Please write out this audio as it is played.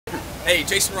Hey,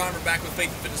 Jason Reimer back with Faith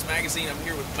and Fitness Magazine. I'm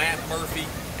here with Matt Murphy,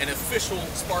 an official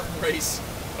Spartan race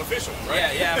official,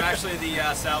 right? Yeah, I'm actually the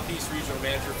Southeast Regional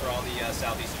Manager for all the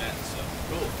Southeast events. So.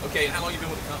 Cool. Okay, and how long have you been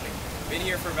with the company? Been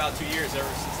here for about 2 years, ever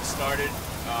since it started.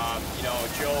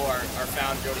 Joe, our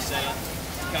founder, Joe DeSena,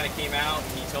 he kind of came out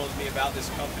and he told me about this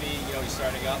company. He's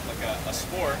starting up like a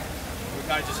sport. We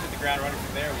kind of just hit the ground running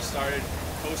from there. We started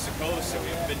coast to coast, so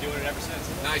we've been doing it ever since.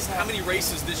 Nice. How many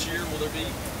races this year will there be?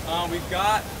 We've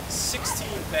got 16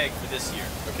 pegged for this year.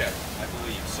 Okay. I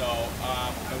believe. So,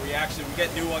 and we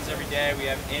get new ones every day. We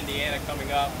have Indiana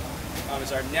coming up.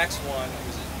 Is our next one.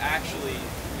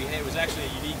 It was actually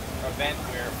a unique event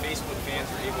where Facebook fans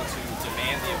were able to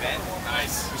demand the event.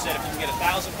 Nice. We said if you can get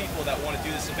 1,000 people that want to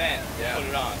do this event, yeah, put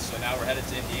it on. So now we're headed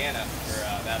to Indiana for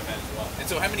that event as well. And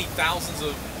so, how many thousands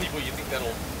of people you think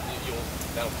that'll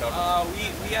cover?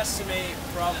 We estimate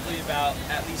probably about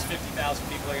at least 50,000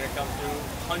 people are going to come through.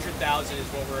 100,000 is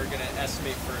what we're going to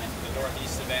estimate for the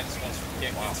Northeast events once we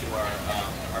get into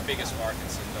our biggest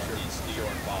markets in Northeast, New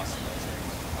York, Boston, those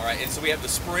areas. All right, and so we have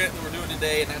the sprint that we're doing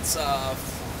today, and that's 4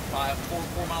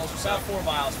 miles or so? About 4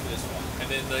 miles for this one. And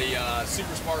then the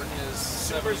Super Spartan is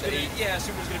 7 to 8? Yeah,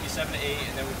 Super's going to be 7 to 8,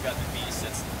 and then we've got the Beast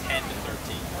that's 10 to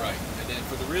 13. Right. And then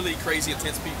for the really crazy,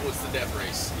 intense people, it's the Death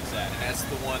Race. Exactly. And that's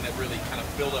the one that really kind of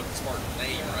built up the Spartan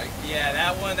name, right? Yeah,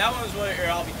 that one was where it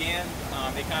all began.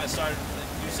 They kind of started to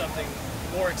do something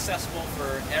more accessible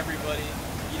for everybody.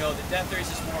 The Death Race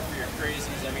is more for your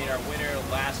crazies. I mean, our winner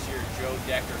last year, Joe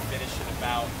Decker, finished in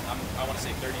about, I want to say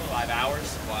 35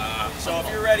 hours. Wow. So if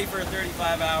you're ready for a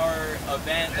 35-hour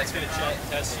event that's going to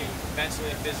test you mentally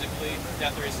and physically,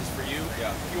 Death Race is for you. Yeah.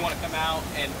 If you want to come out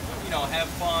and, have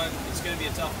fun, it's going to be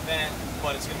a tough event,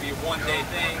 but it's going to be a one-day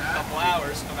thing, a couple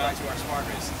hours, come out to our Spartan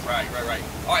races. Right.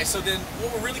 All right, so then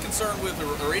what we're really concerned with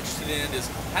or interested in is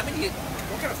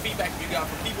what kind of feedback have you got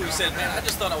from people who said, man, I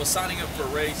just thought I was signing up for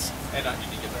a race, and I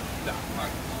need to get there. No. All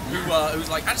right.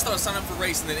 Who's like, I just thought I was signing up for a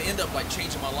race, and then it ended up like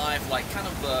changing my life, like kind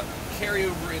of carry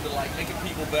over into like making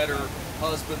people better,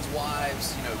 husbands,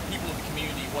 wives, people in the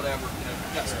community, whatever.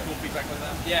 You got some cool feedback like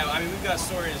that? Yeah, I mean, we've got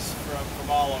stories from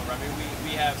all over. I mean,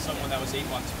 we have someone that was 8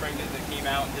 months pregnant that came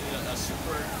out and did a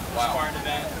super Spartan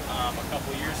event a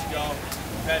couple years ago.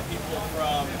 We've had people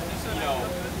from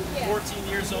 14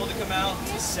 years old to come out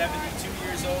to 72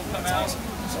 years old come out.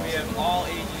 So we have all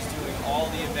ages doing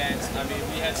all the events. I mean,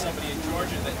 we had somebody in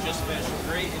Georgia that just finished a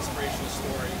great inspirational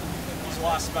story. He's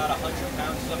lost about 100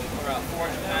 pounds, he's up to about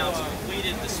 400 pounds,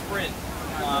 completed the sprint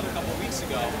a couple weeks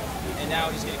ago, and now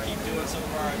he's going to keep doing some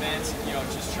of our events,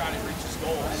 just trying to reach his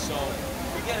goals. So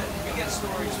we get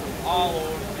stories from all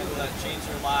over, people that change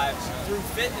their lives through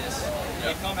fitness.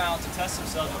 They come out to test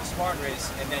themselves in a Spartan race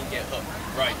and then get hooked.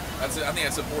 Right. I think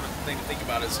that's an important thing to think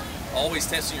about, is always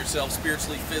testing yourself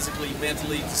spiritually, physically,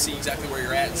 mentally, to see exactly where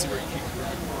you're at and see where you keep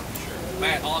improving. Sure.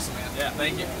 Matt, awesome, man. Yeah.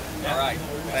 Thank you. Yeah. All right.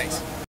 Thanks.